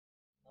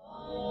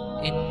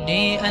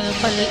إني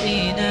ألقى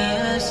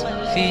الإيناس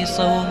في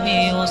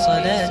صومي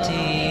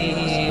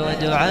وصلاتي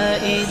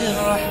ودعائي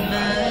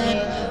للرحمن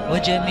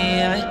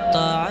وجميع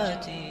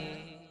الطاعات.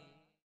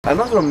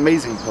 Another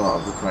amazing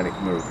part of the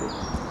Quranic miracle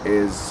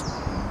is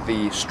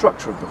the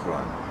structure of the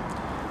Quran.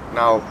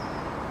 Now,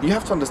 you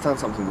have to understand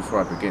something before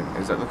I begin,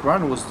 is that the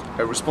Quran was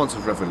a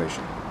responsive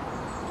revelation.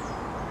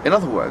 In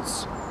other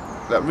words,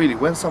 that really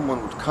when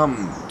someone would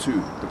come to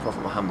the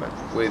Prophet Muhammad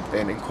with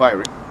an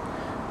inquiry,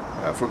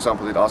 for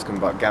example, they'd ask him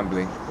about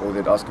gambling, or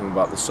they'd ask him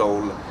about the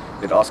soul,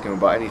 they'd ask him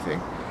about anything,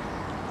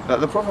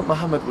 that the Prophet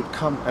Muhammad would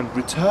come and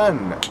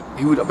return,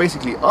 he would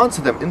basically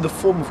answer them in the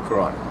form of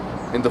Quran,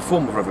 in the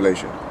form of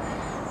revelation,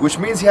 which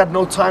means he had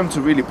no time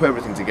to really put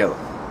everything together.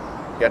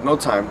 He had no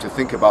time to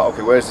think about,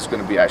 okay, where is this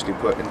going to be actually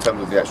put in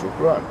terms of the actual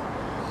Quran.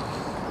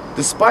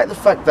 Despite the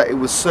fact that it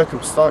was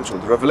circumstantial,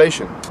 the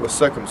revelation was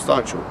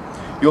circumstantial,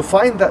 you'll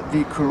find that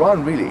the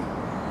Quran really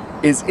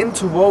is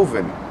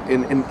interwoven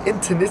in an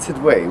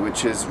interknitted way,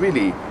 which is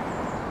really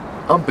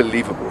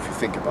unbelievable if you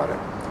think about it.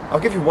 I'll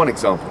give you one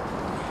example.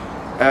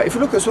 If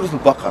you look at Surah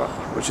Al-Baqarah,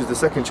 which is the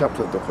second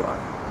chapter of the Quran,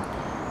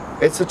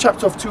 it's a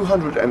chapter of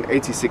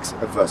 286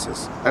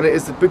 verses, and it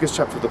is the biggest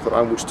chapter of the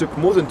Quran, which took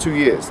more than 2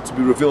 years to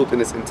be revealed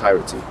in its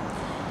entirety.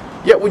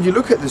 Yet when you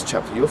look at this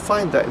chapter, you'll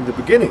find that in the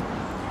beginning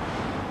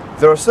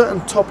there are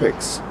certain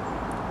topics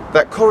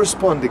that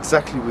correspond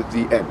exactly with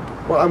the end.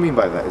 What I mean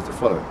by that is the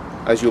following,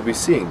 as you'll be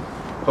seeing,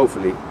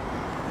 hopefully,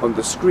 on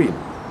the screen.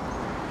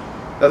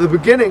 At the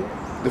beginning,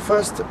 the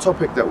first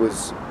topic that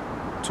was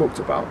talked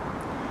about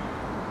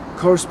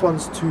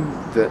corresponds to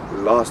the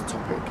last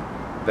topic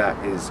that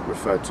is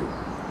referred to,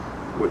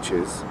 which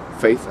is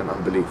faith and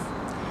unbelief.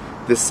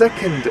 The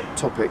second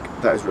topic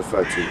that is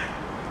referred to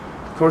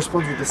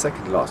corresponds with the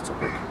second last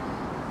topic,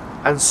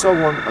 and so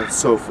on and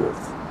so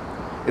forth,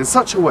 in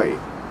such a way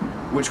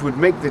which would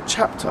make the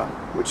chapter,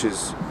 which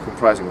is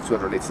comprising of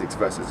 286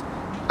 verses,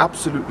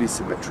 absolutely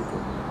symmetrical.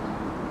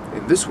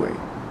 In this way,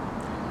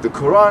 the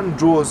Quran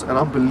draws an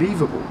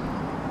unbelievable,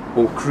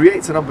 or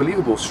creates an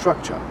unbelievable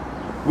structure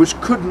which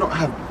could not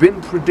have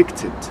been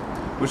predicted,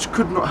 which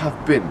could not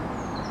have been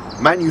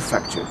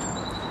manufactured,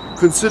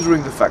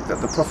 considering the fact that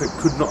the Prophet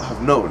could not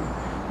have known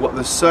what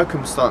the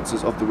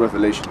circumstances of the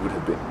revelation would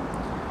have been.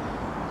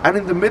 And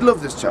in the middle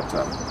of this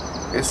chapter,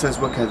 it says,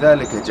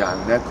 وَكَذَلِكَ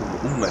جَعَلْنَاكُمْ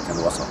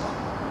أُمَّةً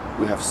وَسَطًا.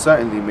 We have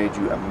certainly made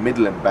you a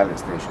middle and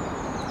balanced nation.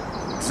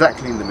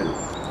 Exactly in the middle,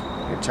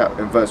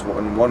 in verse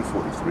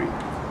 143.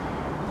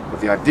 But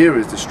the idea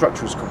is the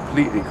structure is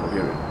completely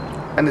coherent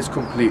and is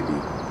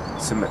completely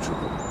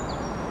symmetrical.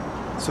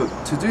 So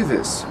to do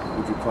this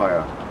would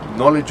require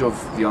knowledge of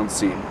the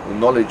unseen or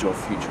knowledge of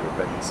future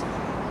events.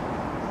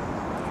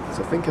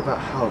 So think about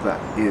how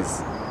that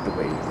is the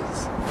way it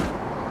is.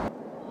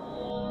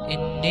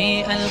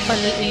 إني ألقى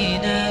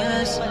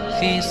الإيناس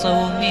في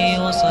صومي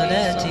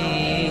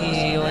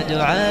وصلاتي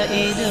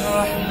ودعائي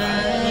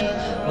للرحمن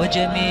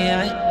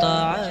وجميع الطاعات.